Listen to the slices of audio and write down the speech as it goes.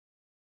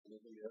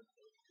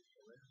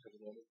আশা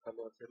করি অনেক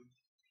ভালো আছেন।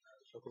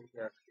 সকলকে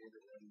আজকের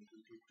নতুন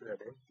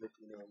টিউটোরিয়ালে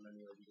অনলাইন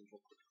ওয়েবিনার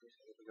পক্ষ থেকে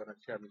স্বাগত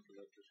জানাচ্ছি। আমি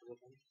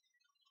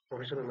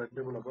প্রফেশনাল ওয়েব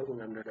ডেভেলপার এবং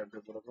অ্যান্ড্রয়েড অ্যাপ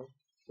ডেভেলপার।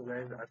 তো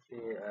গাইজ, আজকে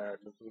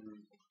নতুন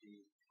একটি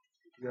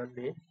টিউটোরিয়াল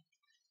নিয়ে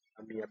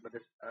আমি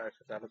আপনাদের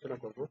সাথে আলোচনা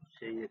করব।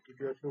 সেই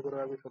টিউটোরিয়াল শুরু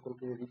করার আগে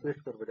সকলকে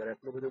রিকোয়েস্ট করবো, যারা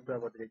এখনো পর্যন্ত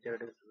আমাদের এই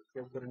চ্যানেলটিকে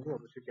সাবস্ক্রাইব করেননি,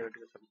 অবশ্যই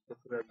চ্যানেলটিকে সাবস্ক্রাইব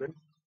করে রাখবেন,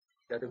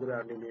 যাতে করে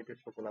আনলিমিটেড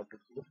সকল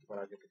আপডেটগুলো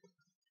পাওয়া যেতে পারে।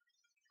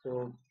 তো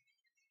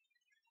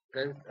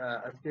গাইজ,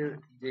 আজকের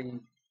যেই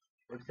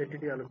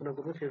ওয়েবসাইটটি আলোচনা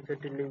করবো সেই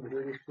ওয়েবসাইটটির লিঙ্ক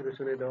ভিডিও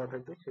ডিসক্রিপশনে দেওয়া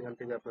থাকবে, সেখান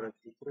থেকে আপনারা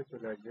ক্লিক করে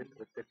চলে আসবেন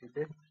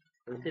ওয়েবসাইটটিতে।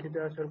 ওয়েবসাইটটিতে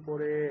আসার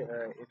পরে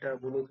এটা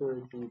মূলত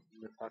একটি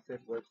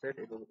ফাসেট ওয়েবসাইট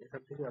এবং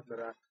এখান থেকে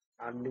আপনারা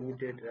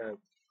আনলিমিটেড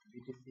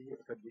বিটিসি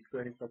অর্থাৎ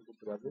বিটকয়েন ইনকাম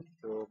করতে পারবেন।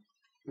 তো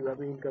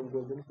কিভাবে ইনকাম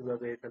করবেন,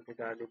 কিভাবে এখান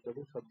থেকে আর্নিং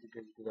করবেন, সব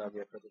ডিটেলস গুলো আমি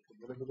আপনাদেরকে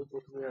বলে দেবো।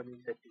 প্রথমে আমি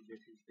একটি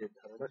বেসিক যে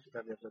ধারণা সেটা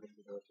আমি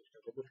আপনাদেরকে দেওয়ার চেষ্টা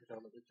করবো। সেটা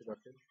আমরা দেখতে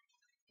পাচ্ছেন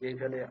যে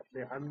এখানে আপনি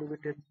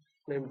আনলিমিটেড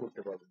ক্লেম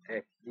করতে পারবেন।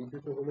 এক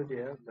দ্বিতীয়ত হলো যে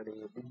মানে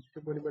নির্দিষ্ট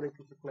পরিমাণে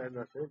কিছু ক্লেম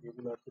আছে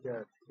যেগুলো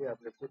থেকে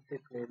আপনি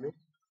প্রত্যেক ক্লেমে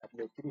আপনি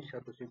 30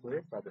 শতাংশ করে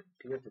পাবেন।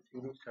 ঠিক আছে,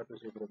 30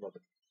 শতাংশ করে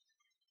পাবেন।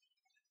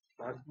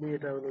 ফার্স্টলি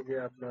এটা হলো যে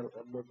আপনার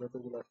অন্য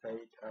যতগুলো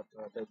সাইট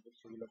আপনার দেখবেন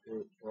সেগুলোতে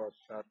 10,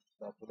 7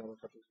 বা 15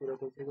 শতাংশ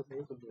এরকম থেকে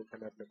থাকে, কিন্তু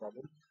এখানে আপনি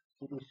পাবেন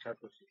 30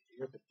 শতাংশ। ঠিক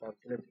আছে, পার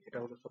ক্লেম। এটা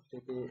হলো সব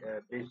থেকে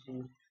বেশি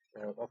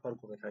অফার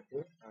করে থাকে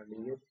আর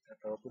নিজের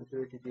একটা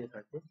অপরচুনিটি দিয়ে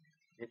থাকে,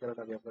 যে কারণে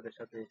আমি আপনাদের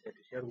সাথে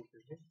এটি শেয়ার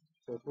করতেছি।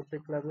 তো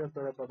প্রত্যেক ক্লাবে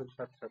আপনারা পাবেন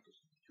 7 শতাংশ,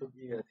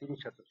 30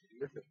 শতাংশ।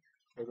 ঠিক আছে,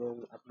 এবং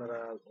আপনারা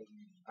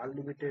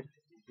আনলিমিটেড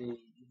যে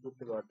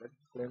করতে পারবেন,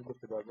 ক্লেম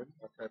করতে পারবেন,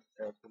 অর্থাৎ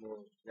কোনো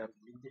যার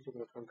নির্দিষ্ট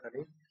কোনো সংখ্যা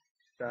নেই,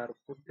 তার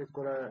প্রত্যেক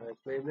করা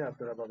ক্লেমে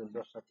আপনারা পাবেন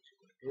 10 শতাংশ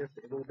করে। ঠিক আছে,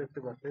 এবং দেখতে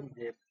পাচ্ছেন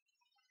যে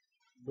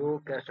নো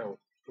ক্যাশ আউট।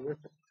 ঠিক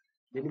আছে,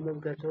 মিনিমাম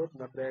ক্যাশ আউট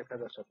মাত্র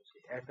 1000 শতাংশ।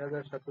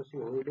 1000 শতাংশ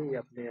হইলেই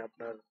আপনি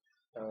আপনার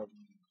আহ,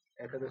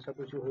 1000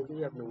 শতাংশ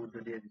হইলেই আপনি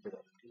উইথড্র দিয়ে দিতে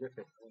পারেন। ঠিক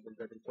আছে, আমাদের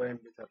যাদের কয়েন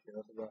বেস আছে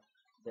অথবা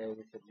দেখা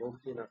গেছে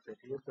ব্লকচেন আছে,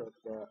 ঠিক আছে,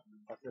 অথবা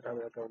পার্সোনাল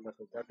অ্যাকাউন্ট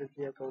আছে, যাদের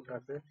যে অ্যাকাউন্ট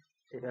আছে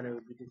সেখানে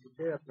ওই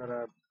বিটিসিতে আপনারা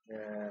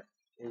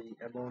এই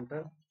অ্যামাউন্টটা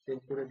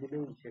চেঞ্জ করে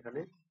দিলেই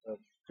সেখানে আহ,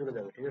 চলে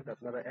যাবে। ঠিক আছে,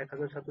 আপনারা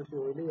 1000 শতাংশ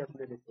হইলেই আপনি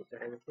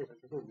দেখা গেছে এখান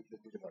থেকে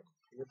উইথড্র দিতে পারবেন।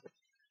 ঠিক আছে,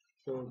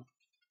 তো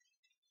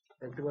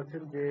দেখতে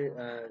পাচ্ছেন যে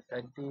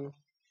সাইটটি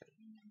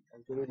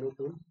একদমই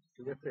নতুন।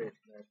 ঠিক আছে,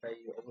 তাই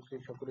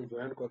অবশ্যই সকলেই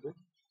জয়েন করবে।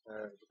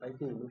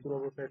 সাইটটি নতুন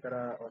অবস্থায়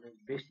তারা অনেক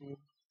বেশি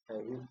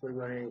হিউজ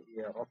পরিমাণে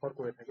অফার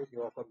করে থাকে, যে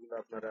অফার গুলো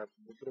আপনারা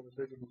বছরে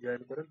বছরে যদি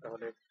জয়েন করেন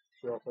তাহলে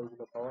সেই অফার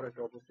গুলো পাওয়ার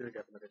একটা অপরচুনিটি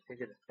আপনাদের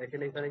থেকে যায়।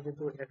 দেখেন এখানে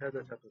কিন্তু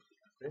 1000 শতাংশ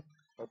আছে,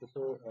 অথচ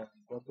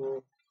গত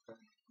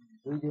আহ,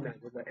 2 দিন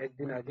আগে বা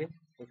একদিন আগে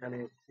এখানে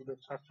ছিল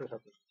 700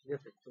 শতাংশ। ঠিক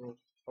আছে, তো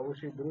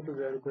অবশ্যই দ্রুত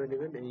জয়েন করে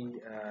নেবেন। এই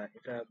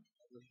এটা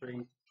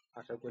অবশ্যই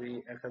আশা করি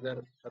 1000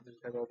 শতাংশ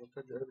থাকা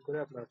অবস্থায় জয়েন করে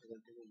আপনারা সেখান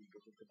থেকে উইথড্র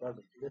করতে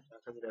পারবেন। ঠিক আছে,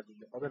 আশা করি আর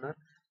দিলে হবে না।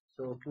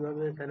 তো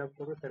কিভাবে সাইন আপ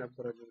করবে, সাইন আপ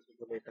করার জন্য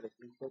বলে এখানে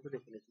ক্লিক করবেন।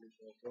 এখানে ক্লিক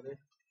করার পরে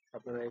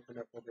আপনারা এখানে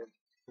আপনাদের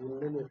ফুল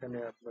নেম, এখানে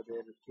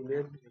আপনাদের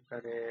ফুলের,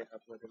 এখানে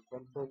আপনাদের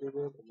কনফার্ম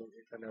নেবেন, এবং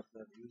এখানে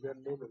আপনার ইউজার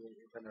নেম, এবং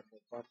এখানে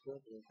আপনার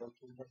পাসওয়ার্ড এবং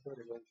কনফার্ম পাসওয়ার্ড,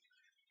 এবং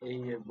এই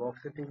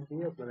বক্সে টিক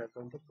দিয়ে আপনার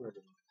অ্যাকাউন্টটা খুলে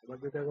দেবেন। আমার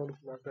যেটা অ্যাকাউন্ট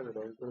খোলা আছে আমি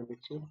লগ ইন করে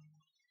দিচ্ছি।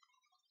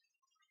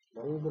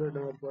 লগ ইন করে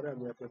নেওয়ার পরে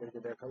আমি আপনাদেরকে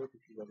দেখাবো যে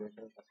কিভাবে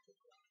এখানে কাজ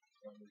করতে হবে।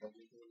 তো আমি লগ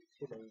ইন করে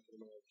নিচ্ছি। লগ ইন করে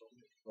নেওয়ার পরে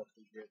দেখতে পাচ্ছি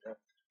যে এটা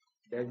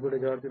ড্যাশবোর্ডে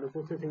যাওয়ার জন্য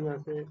প্রসেসিং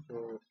আছে। তো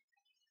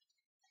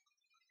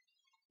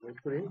ওয়েট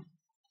করি।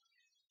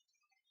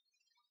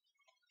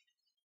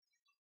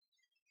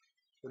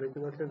 তো দেখতে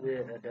পাচ্ছেন যে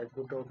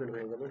ড্যাশবোর্ডটা ওপেন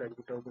হয়ে গেল।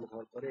 ড্যাশবোর্ডটা ওপেন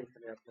হওয়ার পরে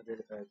এখানে আপনাদের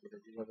যেটা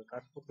যেভাবে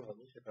কাজ করতে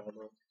হবে সেটা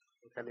হলো,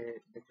 এখানে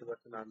দেখতে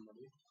পাচ্ছেন আর্ন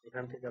মানি,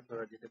 এখান থেকে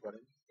আপনারা যেতে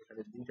পারেন।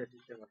 এখানে 2টা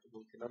সিস্টেম আছে,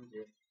 বলছিলাম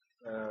যে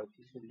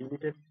কিছু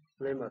লিমিটেড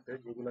ক্লেম আছে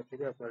যেগুলো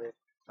থেকে আপনার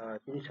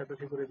 30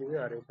 শতাংশ করে দিবে,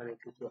 আর এখানে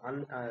কিছু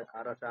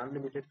আর আছে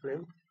আনলিমিটেড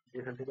ক্লেম,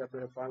 যেখান থেকে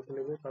আপনারা পার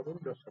ক্লেমে পাবেন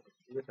 10 শতাংশ।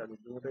 ঠিক আছে, আমি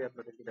দুটোটাই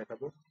আপনাদেরকে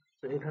দেখাবো।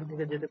 তো এখান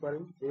থেকে যেতে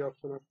পারেন, এই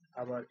অপশন আছে।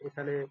 আবার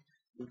এখানে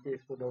নিচে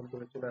স্ক্রল ডাউন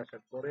করে চলে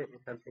আসার পরে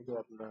এখান থেকেও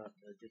আপনারা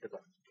যেতে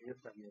পারেন। ঠিক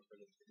আছে, আমি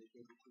আপনাদেরকে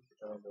দেখিয়ে দিচ্ছি।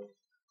 সেটা হলো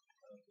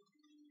আহ,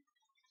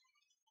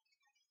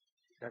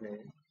 এখানে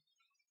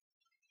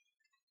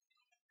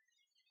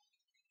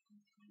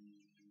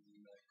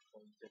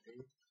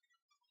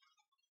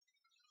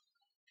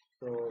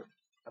তো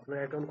আপনার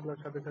অ্যাকাউন্ট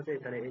খোলার সাথে সাথে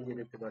এখানে এই যে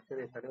দেখতে পাচ্ছেন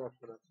এখানে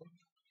অপশন আছে।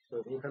 তো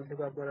এখান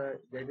থেকে আপনারা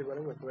যাইতে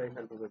পারেন অথবা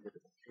এখান থেকে যেতে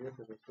পারেন। ঠিক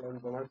আছে, তো ক্লাউড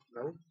কমার্স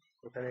নাও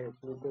এখানে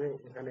ক্লিক করে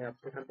এখানে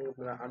এখান থেকে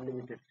আপনারা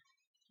আনলিমিটেড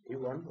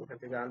ভি1 ওখান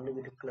থেকে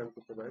আনলিমিটেড ক্লেম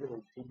করতে পারেন, এবং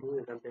ভি2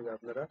 এখান থেকে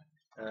আপনারা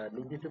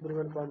নির্দিষ্ট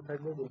পরিমাণ কম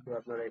থাকবে, কিন্তু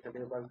আপনারা এখান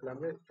থেকে পার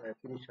ক্লামে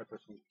 30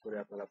 শতাংশ করে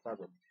আপনারা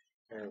পাবেন।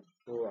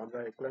 তো আমরা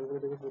ক্লাম করে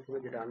দেবো। প্রথমে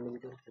যেটা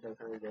আনলিমিটেড সেটা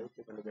এখানে যাই,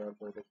 সেখানে যাওয়ার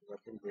পরে দেখতে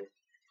পাচ্ছেন যে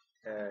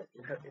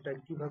এটা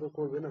কিভাবে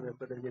করবেন আমি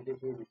আপনাদেরকে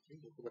দেখিয়ে দিচ্ছি।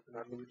 দেখতে পাচ্ছেন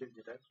আনলিমিটেড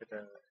যেটা সেটা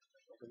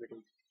অটোমেটিক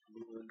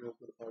উইন্ডো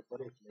করে পাওয়ার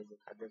পরে এখানে যে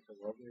খাদ্য একটা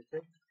ঘর রয়েছে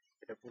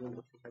এটা পূরণ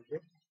হতে থাকবে।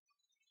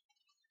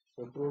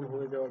 তো পূরণ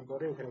হয়ে যাওয়ার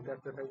পরে এখানে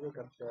ক্যাপচা থাকবে,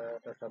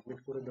 ক্যাপচাটা সাবমিট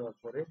করে দেওয়ার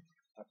পরে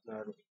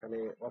আপনার এখানে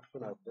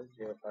অপশন আসবে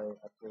যে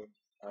আপনি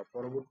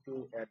পরবর্তী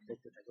অ্যাড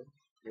দেখতে থাকেন।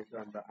 যেহেতু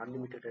আমরা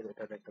আনলিমিটেড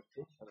এটা দেখাচ্ছি,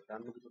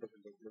 আনলিমিটেড আপনি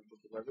ক্লেম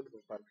করতে পারবেন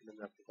এবং পার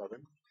ফিল্মে আপনি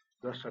পাবেন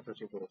 10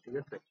 শতাংশ করে, ঠিক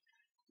আছে।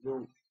 এবং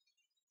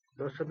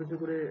 10 শতাংশ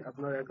করে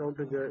আপনার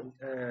অ্যাকাউন্টে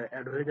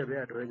অ্যাড হয়ে যাবে,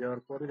 অ্যাড হয়ে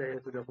যাওয়ার পরে দেখা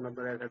যাচ্ছে যখন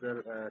আপনার 1000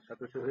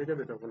 সদস্য হয়ে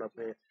যাবে তখন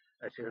আপনি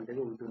সেখান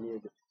থেকে উইথড্র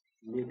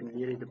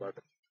নিয়ে নিতে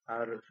পারবেন।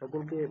 আর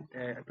সকলকে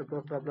একটা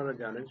তথ্য আপনারা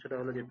জানেন, সেটা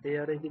হলো যে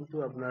পেয়ারে কিন্তু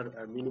আপনার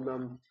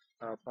মিনিমাম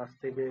 $5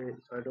 থেকে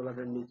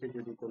 $6 নিচে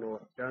যদি কোনো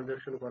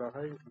ট্রানজাকশন করা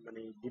হয়,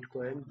 মানে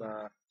বিটকয়েন বা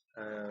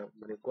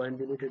মানে কয়েন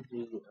লিমিটেড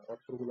যে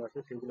অপশনগুলো আছে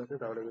সেগুলোতে,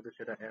 তাহলে কিন্তু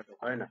সেটা অ্যাড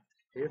হয় না,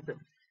 ঠিক আছে।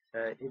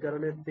 এই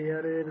কারণে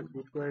পেয়ারের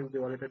বিটকয়েন যে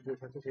ওয়ালেট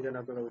অ্যাড্রেস আছে সেখানে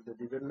আপনারা উইথড্র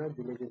দিবেন না,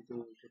 দিলে কিন্তু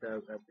সেটা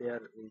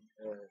পেয়ার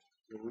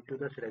যে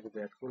উইথড্রটা সেটা কিন্তু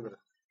অ্যাড করবে না।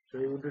 তো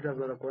এই উইথড্রটা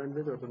আপনারা কয়েন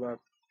বেজ অথবা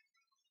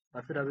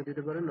ফাসেট হাবে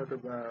দিতে পারেন,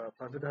 অথবা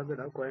ফাসেট হাবে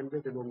না, কয়েন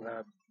বেজ এবং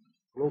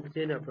ব্লক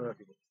চেইনে আপনারা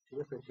দিবেন, ঠিক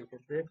আছে।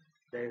 সেক্ষেত্রে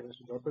দেখা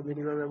যাচ্ছে যত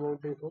মিনিমাম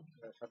অ্যামাউন্টই হোক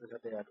সাথে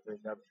সাথে অ্যাড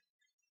হয়ে যাবে,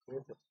 ঠিক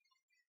আছে।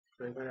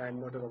 তো এখানে আইন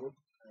নট অ্যাবাউট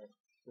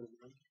করে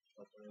দিলাম,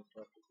 তারপরে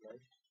ট্রাফিক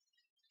লাইট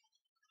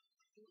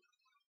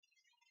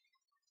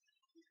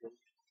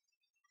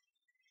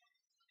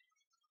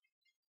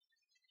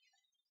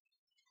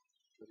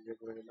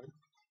করে দিলাম,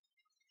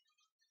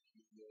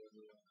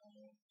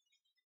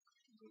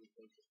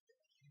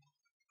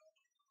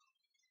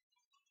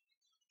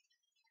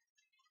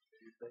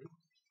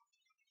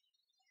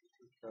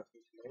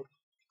 ট্রাফিক লাইট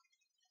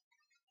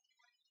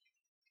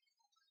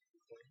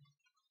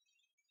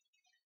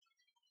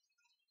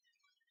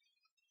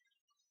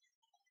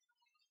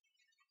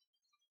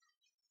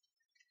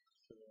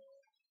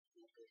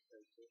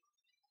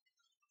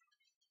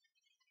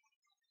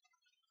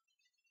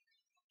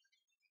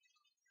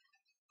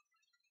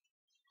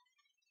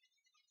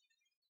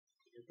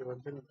দেখতে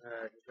পাচ্ছেন।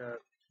 এটা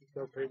সুইচ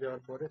অফ হয়ে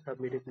যাওয়ার পরে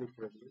সাবমিটে ক্লিক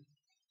করে দিন।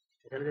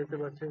 এখানে দেখতে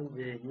পাচ্ছেন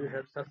যে ইউ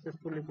হ্যাভ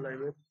সাকসেসফুলি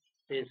ক্লাইমেড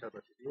 10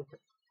 শতাংশ, ঠিক আছে।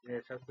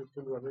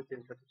 সাকসেসফুল ভাবে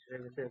 10 শতাংশ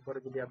হয়ে গেছে। এরপরে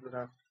যদি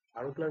আপনারা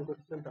আরো ক্লাইম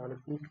করতে চান তাহলে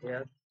click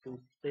here to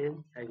claim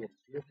again,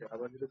 ঠিক আছে।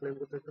 আবার যদি ক্লেম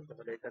করতে চান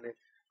তাহলে এখানে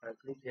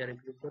ক্লিক হেয়ারে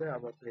ক্লিক করে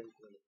আবার ক্লেম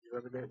করবেন,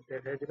 যেভাবে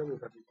দেখাই দিলাম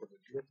ওইভাবে করবেন,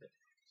 ঠিক আছে।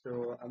 তো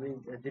আমি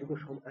দীর্ঘ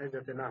সময়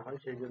যাতে না হয়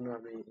সেই জন্য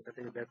আমি এটা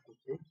থেকে ব্যাক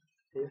করছি,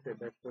 ঠিক আছে।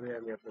 ব্যাক করে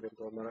আমি আপনাদের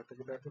আমার একটা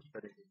যেটা আছে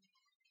সেটা রেখে দিচ্ছি।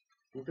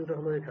 দ্বিতীয়টা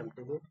হলো এখান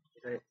থেকে,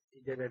 এটা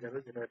এই জায়গায় যাবে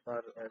যেটা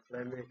পার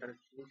ক্লায়েন্টে এখানে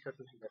 30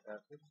 শতাংশ লেখা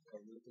আছে,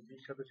 মূলত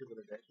 20 শতাংশ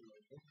করে দেয়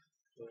সম্ভবত।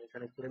 তো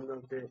এখানে ক্লেম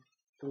নামতে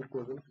ক্লিক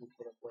করবেন, ক্লিক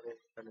করার পরে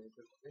এখানে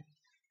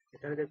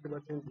এখানে দেখতে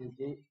পাচ্ছেন যে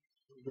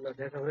যেগুলো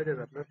দেখা হয়ে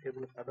যাবে আপনার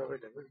সেগুলো সাদা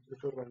হয়ে যাবে,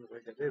 ধূসর রঙের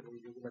হয়ে যাবে, এবং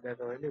যেগুলো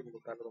দেখা হয়নি এগুলো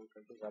কালো রঙ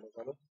থাকবে, কালো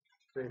কালো।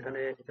 তো এখানে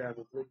এটা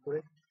আমি ক্লিক করে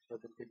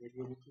তাদেরকে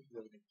দেখিয়ে দিচ্ছি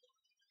কিভাবে দেখতে হবে।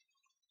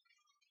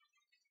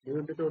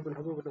 নিবন্ধিত ওপেন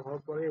হবে, ওপেন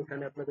হওয়ার পরে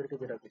এখানে আপনাদেরকে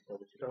যেটা করতে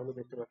হবে সেটা হলো,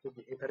 দেখতে পাচ্ছেন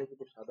যে এখানে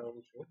কিন্তু সাদা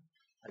অংশ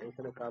আর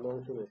এখানে কালো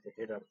অংশ রয়েছে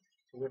হেডার,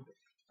 ঠিক আছে।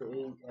 তো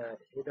এই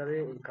হেডারে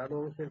এই কালো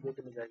অংশের যে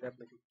কোনো জায়গায়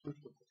আপনাকে ক্লিক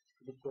করতে হবে।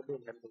 ক্লিক করলে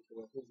এখানে দেখতে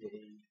পাচ্ছেন যে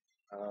এই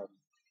আহ,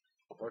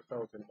 ঘরটা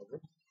ওপেন হবে।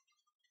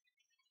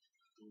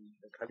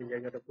 খালি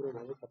জায়গাটা পূরণ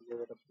হবে, খালি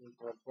জায়গাটা পূরণ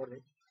হওয়ার পরে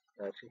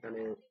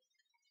সেখানে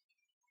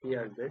কি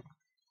আসবে,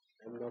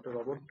 নট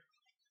রবট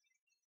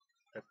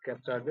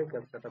ক্যাপচা আসবে,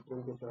 ক্যাপচাটা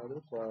পূরণ করতে হবে।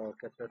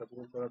 ক্যাপচাটা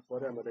পূরণ করার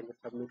পরে আমাদেরকে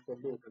সাবমিট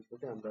করলে এখান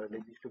থেকে আমরা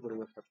নির্দিষ্ট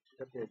পরিমাণ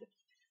সার্টিফিকেট পেয়ে যাবো।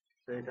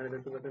 তো এখানে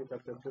দেখতে পাচ্ছেন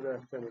ক্যাপচার চলে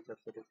আসছে, আমি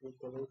ক্যাপচারে ক্লিক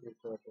করবো, ক্লিক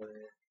করার পরে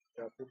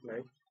ট্রাফিক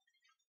লাইট,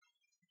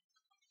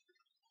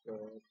 তো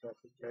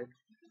ট্রাফিক লাইট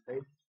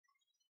লাইট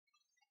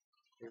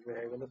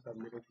হয়ে গেল,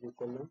 সাবমিটে ক্লিক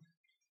করলাম।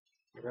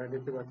 এখানে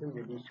দেখতে পাচ্ছেন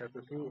যে 20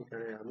 শতাংশ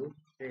এখানে আমি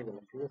পেয়ে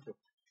গেলাম, ঠিক আছে।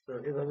 তো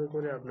এভাবে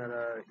করে আপনারা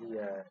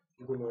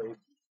এগুলো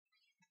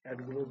অ্যাড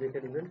গুলো দেখে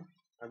নেবেন।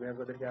 আমি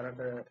আপনাদেরকে আর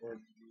একটা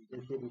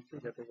দেখিয়ে দিচ্ছি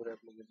যাতে করে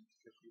আপনাদের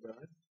বুঝতে সুবিধা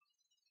হয়।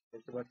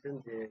 দেখতে পাচ্ছেন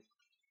যে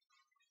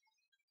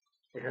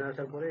এখানে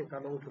আসার পরে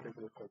কালো অংশতে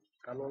ক্লিক করবেন,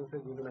 কালো অংশে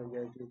দুদিন আগে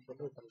ক্লিক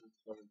করলে তাহলে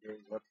বুঝতে পারবেন যে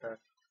ঘরটা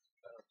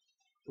আহ,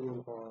 পূরণ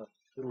হওয়া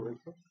শুরু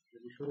হয়েছে।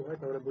 যদি শুরু হয়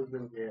তাহলে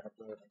বুঝবেন যে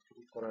আপনার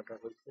শুরু করাটা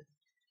হয়েছে।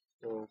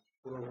 তো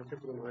পূরণ হচ্ছে,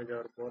 পূরণ হয়ে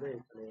যাওয়ার পরে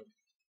এখানে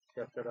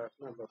ক্যাপচার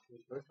আসলে আমরা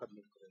পূরণ করে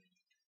সাবমিট করে দিই।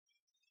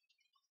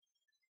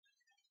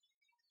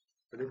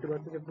 তো দেখতে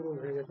পাচ্ছি যে পূরণ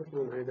হয়ে গেছে।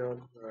 পূরণ হয়ে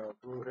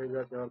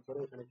যাওয়ার পরে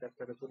এখানে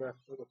ক্যাপচারে চলে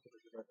আসছে, ক্যাপচারে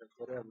চলে আসার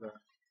পরে আমরা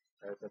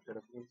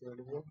ক্যাপচারে পূরণ করে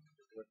নেবো।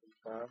 দেখতে পাচ্ছেন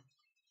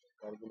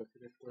কারগুলো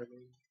সিলেক্ট করে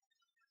নিই।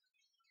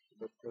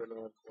 সিলেক্ট করে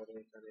নেওয়ার পরে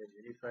এখানে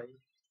ভেরিফাই,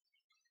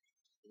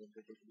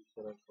 ক্লিক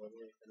করার পরে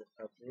এখানে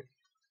সাবমিট,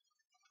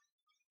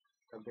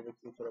 সাবমিটে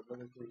ক্লিক করার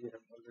পরে we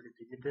have already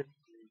visited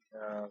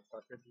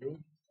perfect link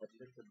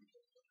submit করে দিতে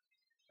হবে।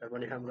 তার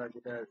মানে আমরা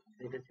যেটা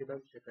দেখেছিলাম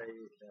সেটাই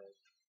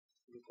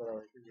ক্লিক করা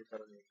হয়েছে, যে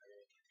কারণে এখানে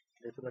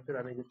দেখতে পাচ্ছেন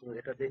আমি কিন্তু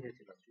এটা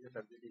দেখেছিলাম, ঠিক আছে।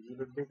 আমি যদি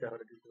রিলোড দিই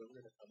তাহলে দেখতে পাবেন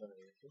এটা সাদা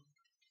হয়ে গেছে।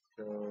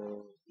 তো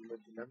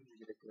রিলোড দিলাম,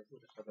 যে দেখতে পাচ্ছি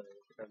এটা সাদা হয়ে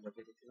গেছে, এটা আমরা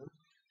দেখেছিলাম।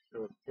 তো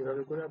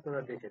এভাবে করে আপনারা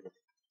দেখে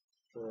নেবেন।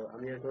 তো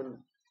আমি এখন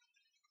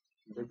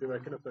দেখতে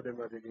পাচ্ছেন আপনাদের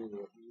মাঝে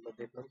যেগুলো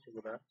দেখলাম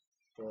সেগুলা।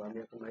 তো আমি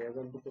এখন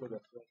অ্যাকাউন্ট করে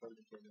যাচ্ছি, অ্যাকাউন্ট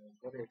করে দেওয়ার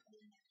পরে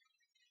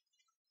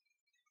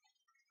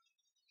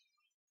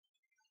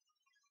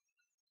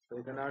তো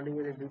এখানে আর্নিং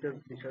এর দুইটা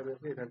বিষয়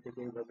রয়েছে, এখান থেকে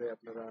এইভাবে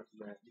আপনারা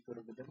ই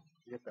করে দেবেন,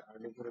 ঠিক আছে,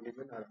 আর্নিং করে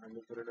নেবেন। আর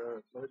আর্নিং করে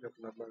নেওয়ার পরে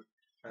যখন আপনার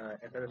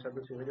 1,000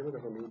 সদস্য হয়ে যাবে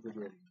তখন উইথড্র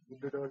দিয়ে দিবেন।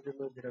 উইথড্র দেওয়ার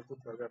জন্য যেটা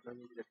করতে হবে, আপনার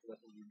যদি দেখতে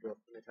পাচ্ছেন উইথড্র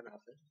অপশন এখানে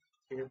আছে,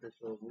 ঠিক আছে।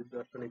 সো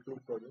উইথড্র অপশনে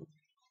ক্লিক করবেন।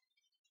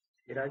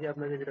 এর আগে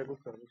আপনাকে যেটা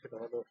করতে হবে সেটা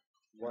হলো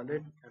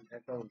ওয়ালেট অ্যান্ড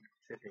অ্যাকাউন্ট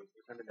সেটিং,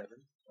 এখানে যাবেন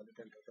ওয়ালেট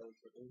অ্যান্ড অ্যাকাউন্ট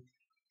সেটিং।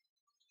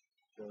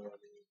 তো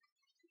আমি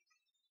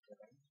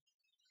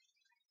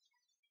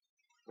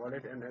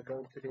ওয়ালেট অ্যান্ড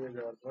অ্যাকাউন্ট সেটিং এ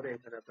যাওয়ার পরে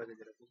এখানে আপনাকে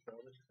যেটা করতে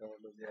হবে সেটা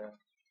হলো যে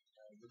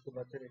বুঝতে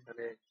পারছেন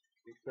এখানে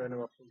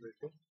বিটকয়েনের অপশন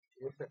রয়েছে,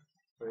 ঠিক আছে।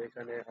 তো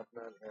এখানে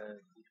আপনার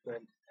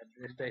বিটকয়েন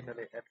অ্যাড্রেসটা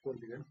এখানে অ্যাড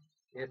করে দিবেন,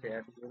 ঠিক আছে।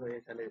 অ্যাড করে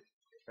এখানে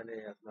এখানে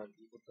আপনার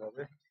কি করতে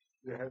হবে,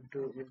 you have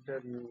to enter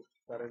you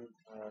current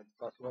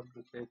password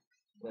two check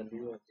the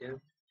new change.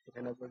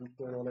 এখানে আপনার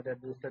বিটকয়েন ওয়ালেট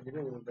অ্যাড্রেসটা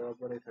দিবেন এবং দেওয়ার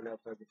পরে এখানে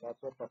আপনার যে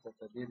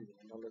পাসওয়ার্ডটা দিয়ে দিবেন,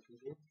 নাহলে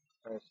কিন্তু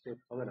সেভ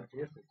হবে না,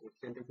 ঠিক আছে। তো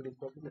সেন্ডে ক্লিক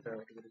করবেন, এটা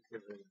অটোমেটিক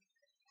সেভ হয়ে যাবে।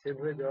 সেভ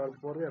হয়ে যাওয়ার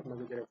পরে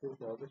আপনাকে যেটা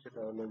করতে হবে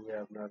সেটা হলো যে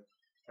আপনার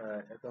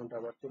অ্যাকাউন্ট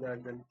আবার চলে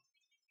আসবেন,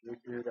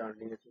 ইউটিউবে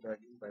আর্নিং এ চলে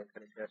আসবেন, বা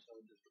এখানে ক্যাশ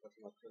আউট দেখতে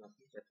পাচ্ছেন অপশন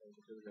আছে, ক্যাশ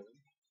আউটে চলে যাবেন।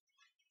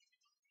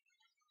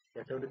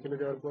 ক্যাশ আউটে চলে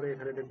যাওয়ার পরে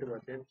এখানে দেখতে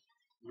পাচ্ছেন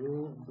you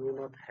do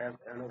not have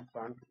enough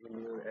fund in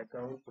your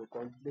account to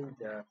complete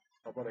the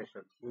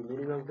operation, you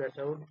minimum cash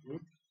out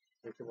is,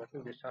 দেখতে পাচ্ছেন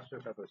যে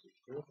 787,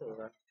 ঠিক আছে।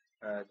 ওরা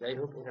যাই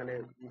হোক এখানে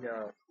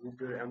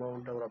উইথড্র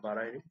অ্যামাউন্টটা ওরা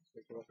বাড়ায়নি,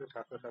 দেখতে পাচ্ছেন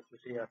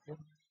 787 আছে।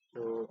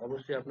 তো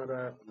অবশ্যই আপনারা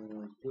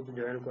দ্রুত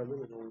জয়েন করবেন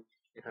এবং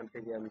এখান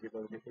থেকে আমি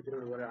যেভাবে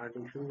দেখেছিলাম এবারে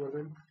আর্নিং শুরু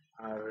করবেন।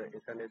 আর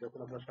এখানে যখন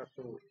আপনার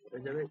 700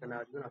 হয়ে যাবে এখানে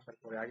আসবেন, আসার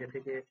পরে আগে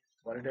থেকে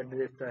ওয়ালেট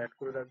অ্যাড্রেসটা অ্যাড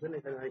করে রাখবেন,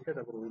 এখানে এসে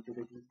তারপর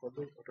উইথড্রোতে ক্লিক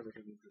করবেন,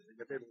 অটোমেটিক উইথড্রো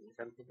যাতে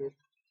এখান থেকে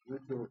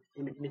উইথড্রো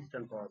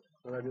ইনস্ট্যান্ট পাওয়া যায়।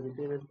 আপনারা যদি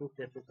পেমেন্ট প্রুফ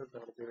দেখতে চান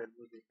তাহলে পেমেন্ট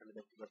প্রুফ এখানে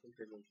দেখতে পাচ্ছেন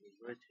পেমেন্ট প্রুফ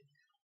রয়েছে।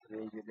 আমি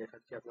এই যে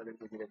দেখাচ্ছি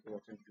আপনাদেরকে, যে দেখতে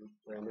পাচ্ছেন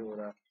বিটকয়েনে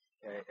ওরা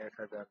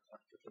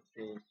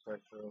 1,823,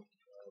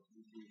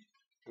 625,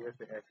 ঠিক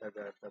আছে,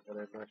 1,000, তারপরে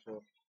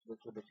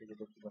 942, যে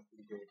দেখতে পাচ্ছেন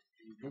যে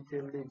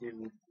রিসেন্টলি যে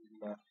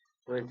উইথড্রোগুলা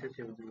হয়েছে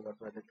সেগুলো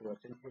আপনারা দেখতে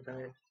পাচ্ছেন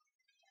এখানে।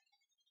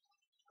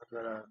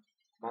 আপনারা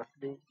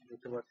মান্থলি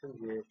দেখতে পাচ্ছেন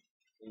যে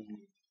এই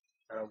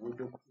তারা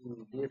উইন্ডো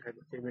দিয়ে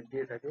থাকে, পেমেন্ট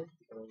দিয়ে থাকে,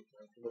 সুতরাং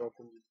কোনো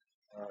রকম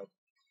আহ,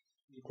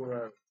 ই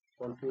করার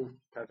কনফিউজ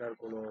থাকার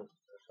কোনো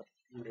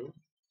নেই,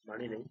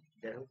 মানে নেই।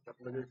 যাই হোক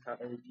আপনার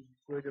যদি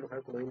প্রয়োজন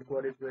হয়, কোনো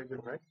ইনকোয়ারির প্রয়োজন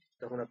হয়,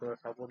 তখন আপনারা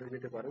সাপোর্টে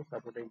যেতে পারেন।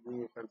 সাপোর্টে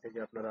গিয়ে এখান থেকে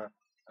আপনারা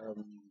আম,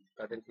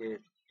 তাদেরকে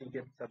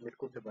টিকেট সাবমিট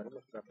করতে পারেন,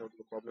 অর্থাৎ আপনার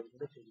কোনো প্রবলেম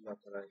হলে সেগুলো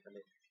আপনারা এখানে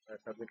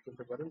সাবমিট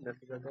করতে পারেন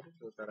মেসেজ আকারে।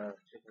 তো তারা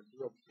সেখান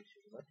থেকে অবশ্যই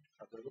সেগুলো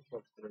আপনাকে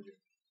সলভ করে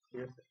দেবে,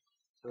 ঠিক আছে।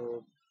 তো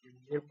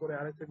এরপরে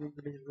আরেকটা জিনিস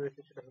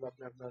রয়েছে সেটা হলো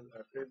আপনি আপনার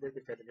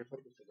ফ্রেন্ডদেরকে চাইলে রেফার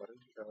করতে পারেন।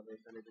 সেটা হলো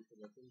এখানে দেখতে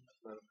পাচ্ছেন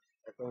আপনার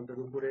অ্যাকাউন্টের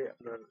উপরে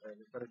আপনার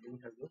রেফারের লিঙ্ক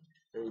থাকবে,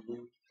 এই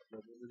লিঙ্ক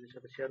আপনার বন্ধুদের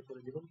সাথে শেয়ার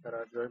করে দিবেন, তারা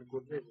জয়েন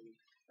করবে এবং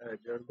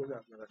জয়েন করলে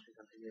আপনারা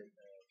সেখান থেকে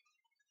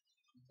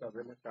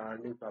পাবেন, একটা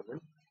আর্নিং পাবেন।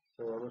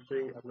 তো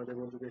অবশ্যই আপনাদের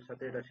বন্ধুদের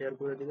সাথে এটা শেয়ার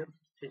করে দিবেন,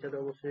 সেই সাথে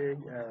অবশ্যই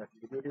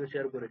ভিডিওটিও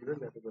শেয়ার করে দিবেন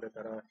যাতে করে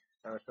তারা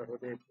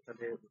সহজে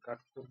তাদের কাজ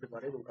করতে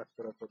পারে এবং কাজ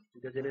করার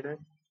পদ্ধতিটা জেনে নেয়।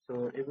 তো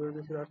এগুলো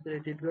ছিল আজকের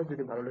এই টিউটোরিয়াল।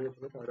 যদি ভালো লেগে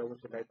থাকে তাহলে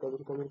অবশ্যই লাইক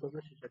করবেন, কমেন্ট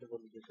করবেন, সেই সাথে